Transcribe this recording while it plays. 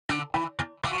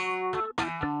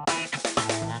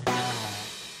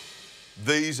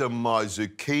These are my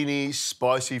zucchini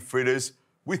spicy fritters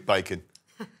with bacon.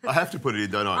 I have to put it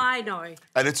in, don't I? I know.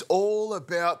 And it's all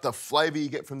about the flavour you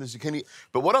get from the zucchini.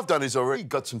 But what I've done is already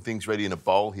got some things ready in a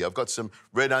bowl here. I've got some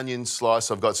red onion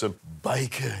slice. I've got some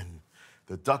bacon.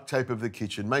 The duct tape of the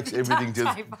kitchen makes everything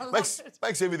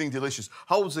makes everything delicious.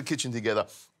 Holds the kitchen together.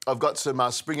 I've got some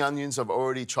spring onions I've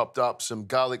already chopped up, some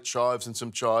garlic chives and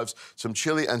some chives, some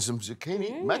chilli and some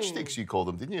zucchini matchsticks you called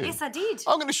them, didn't you? Yes, I did.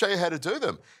 I'm going to show you how to do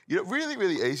them. You know, really,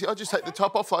 really easy. I just take the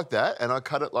top off like that and I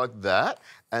cut it like that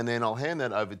and then I'll hand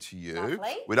that over to you.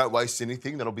 Lovely. We don't waste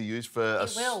anything. That'll be used for a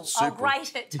soup. I'll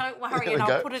grate it, don't worry, and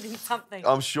I'll put it in something.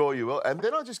 I'm sure you will. And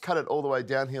then I just cut it all the way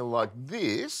down here like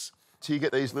this so you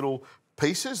get these little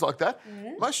pieces like that.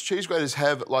 Most cheese graters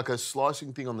have like a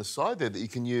slicing thing on the side there that you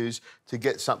can use to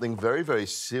get something very, very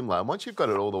similar. And once you've got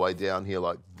it all the way down here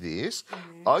like this,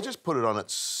 I just put it on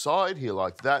its side here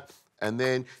like that. And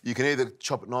then you can either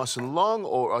chop it nice and long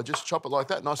or I just chop it like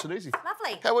that, nice and easy.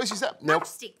 Lovely. How easy is that? Now,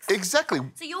 Matchsticks. Exactly.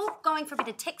 So you're going for a bit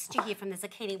of texture here from the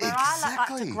zucchini, where I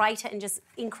like to grate it and just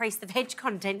increase the veg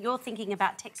content. You're thinking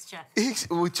about texture.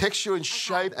 With texture and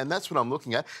shape, and that's what I'm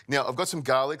looking at. Now, I've got some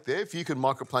garlic there. If you can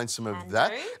microplane some of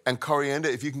that. And coriander,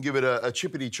 if you can give it a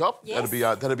chippity chop,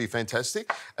 that'd be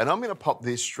fantastic. And I'm going to pop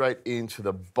this straight into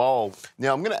the bowl.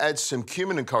 Now, I'm going to add some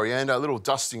cumin and coriander, a little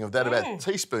dusting of that, about a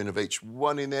teaspoon of each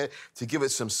one in there to give it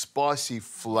some spicy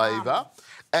flavour.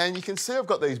 And you can see I've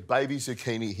got these baby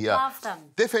zucchini here. Love them.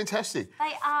 They're fantastic.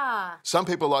 They are. Some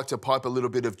people like to pipe a little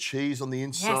bit of cheese on the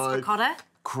inside. Yes, ricotta.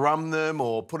 Crumb them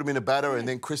or put them in a batter and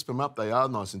then crisp them up. They are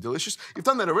nice and delicious. You've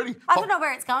done that already. I don't know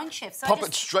where it's going, Chef. So pop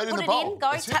it straight in the bowl.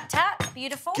 Go tap, tap.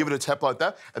 Beautiful. Give it a tap like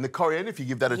that. And the coriander, if you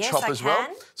give that a chop as well.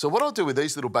 So what I'll do with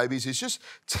these little babies is just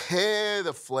tear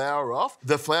the flour off.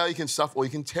 The flour you can stuff or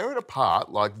you can tear it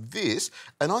apart like this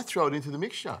and I throw it into the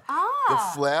mixture. The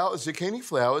zucchini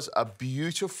flowers are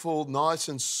beautiful, nice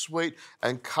and sweet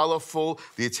and colourful.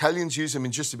 The Italians use them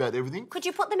in just about everything. Could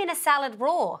you put them in a salad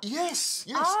raw? Yes,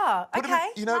 yes. Oh, okay.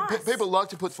 You know, people like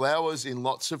to put flowers in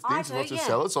lots of things, lots of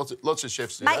salads, lots of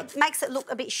chefs do that. Makes it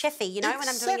look a bit chefy, you know, when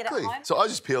I'm doing it at home. So I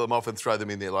just peel them off and throw them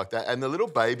in there like that. And the little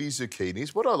baby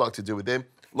zucchinis, what I like to do with them,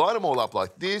 line them all up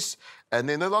like this, and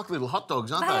then they're like little hot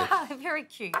dogs, aren't they? They are, very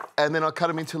cute. And then I cut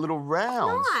them into little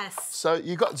rounds. Nice. So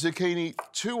you got zucchini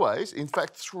 2 ways, in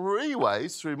fact 3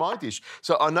 ways through my dish.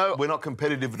 So I know we're not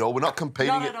competitive at all, we're not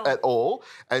competing at all.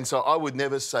 And so I would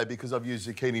never say because I've used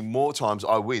zucchini more times,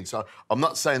 I win. So I'm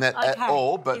not saying that at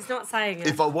all, but he's not saying it.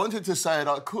 If I wanted to say it,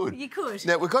 I could. You could.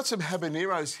 Now, we've got some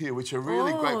habaneros here, which are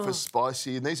really great for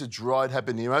spicy, and these are dried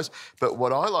habaneros. But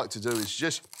what I like to do is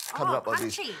just cut it up like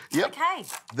this. Yep. Okay.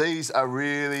 These are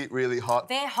really, really hot.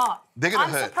 They're hot. They're going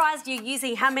to hurt. I'm surprised you're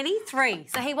using how many? 3.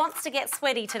 So he wants to get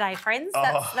sweaty today, friends.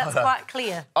 That's quite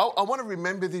clear. I want to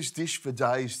remember this dish for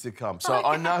days to come. So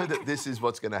I know that this is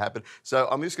what's going to happen. So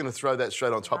I'm just going to throw that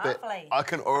straight on top there. I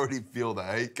can already feel the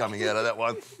heat coming out of that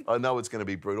one. I know it's going to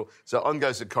be brutal. So on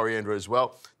goes the coriander as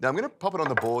well. Now I'm going to pop it on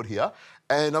the board here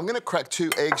and I'm going to crack 2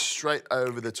 eggs straight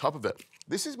over the top of it.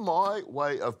 This is my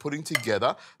way of putting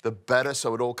together the batter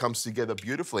so it all comes together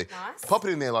beautifully. Nice. Pop it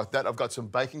in there like that. I've got some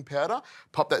baking powder.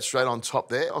 Pop that straight on top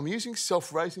there. I'm using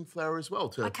self-raising flour as well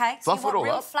to fluff it all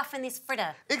up. Fluff in this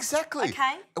fritter. Exactly.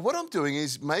 Okay. And what I'm doing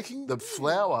is making the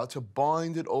flour to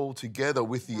bind it all together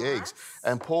with the eggs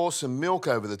and pour some milk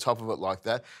over the top of it like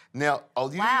that. Now,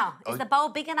 Is the bowl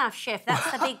big enough, Chef?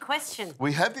 That's the big question.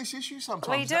 We have this issue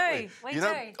sometimes. We do. We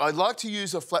do. I like to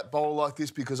use a flat bowl like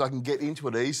this because I can get into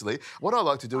it easily. What I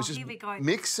like to do is just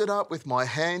mix it up with my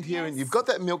hand here, and you've got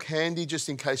that milk handy just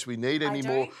in case we need any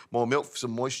more milk for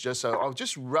some moisture. So I'll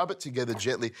just rub it together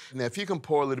gently. Now, if you can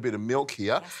pour a little bit of milk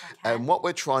here, and what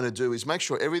we're trying to do is make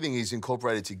sure everything is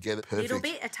incorporated together perfect. A little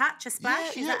bit, a touch, a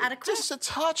splash, is that adequate? Just a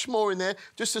touch more in there,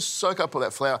 just to soak up all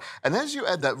that flour. And as you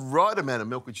add that right amount of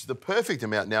milk, which is the perfect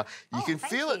amount now, you can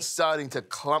feel it starting to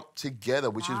clump together,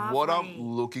 which is what I'm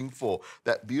looking for.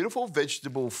 That beautiful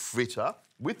vegetable fritter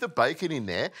with the bacon in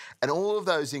there and all of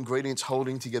those ingredients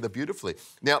holding together beautifully.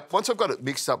 Now, once I've got it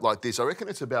mixed up like this, I reckon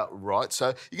it's about right.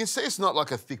 So you can see it's not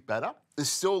like a thick batter. There's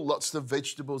still lots of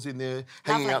vegetables in there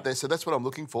hanging out there, so that's what I'm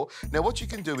looking for. Now, what you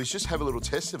can do is just have a little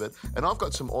test of it, and I've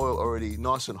got some oil already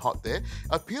nice and hot there.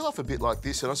 I peel off a bit like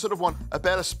this, and I sort of want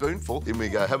about a spoonful. In we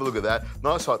go. Have a look at that.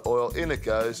 Nice hot oil. In it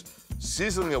goes.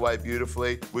 Sizzling away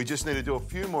beautifully. We just need to do a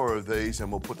few more of these,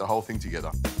 and we'll put the whole thing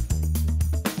together.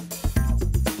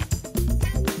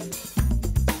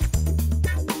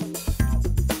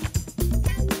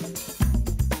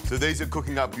 So these are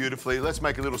cooking up beautifully. Let's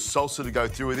make a little salsa to go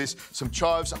through with this. Some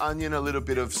chives, onion, a little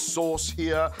bit of sauce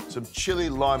here, some chili,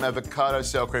 lime, avocado,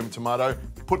 sour cream, tomato.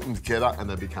 Put them together and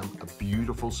they become a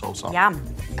beautiful salsa. Yum.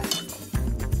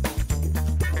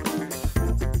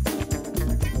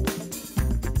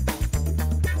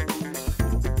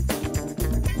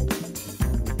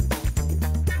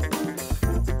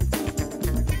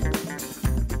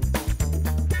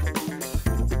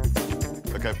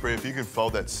 Okay, Preeya, if you can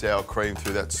fold that sour cream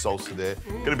through that salsa there,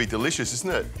 going to be delicious,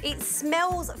 isn't it? It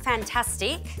smells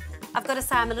fantastic. I've got to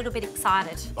say, I'm a little bit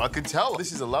excited. I can tell.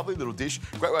 This is a lovely little dish.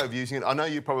 Great way of using it. I know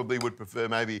you probably would prefer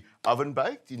maybe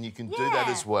oven-baked, and you can do that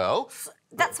as well.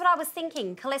 That's what I was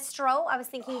thinking. Cholesterol, I was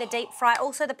thinking the deep fry,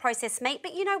 also the processed meat.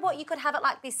 But you know what? You could have it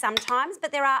like this sometimes,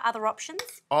 but there are other options.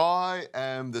 I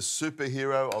am the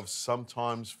superhero of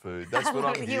sometimes food. That's what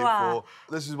I'm here for.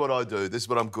 This is what I do. This is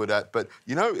what I'm good at. But,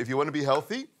 you know, if you want to be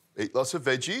healthy, eat lots of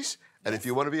veggies. And if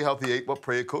you want to be healthy, eat what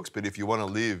Preeya cooks. But if you want to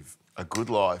live a good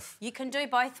life... You can do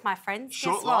both, my friends.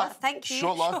 Short life. Thank you.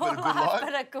 Short life, but a good life.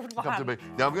 But a good one.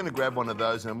 Now, I'm going to grab one of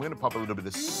those and I'm going to pop a little bit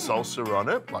of salsa on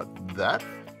it, like that.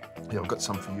 Yeah, I've got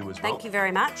some for you as well. Thank you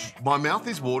very much. My mouth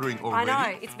is watering already.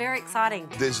 I know, it's very exciting.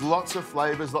 There's lots of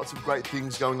flavours, lots of great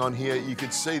things going on here. You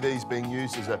could see these being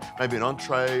used as maybe an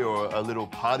entree or a little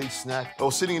party snack,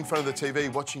 or sitting in front of the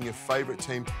TV watching your favourite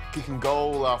team kicking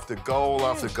goal after goal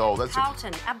after goal. That's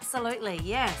Carlton, absolutely,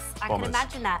 yes. I can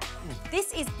imagine that.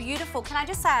 This is beautiful. Can I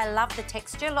just say I love the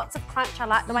texture, lots of crunch. I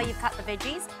like the way you've cut the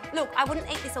veggies. Look, I wouldn't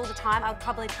eat this all the time. I would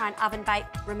probably try and oven bake,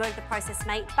 remove the processed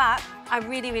meat, but I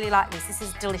really, really like this. This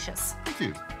is delicious. Thank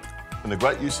you. And a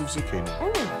great use of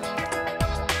zucchini.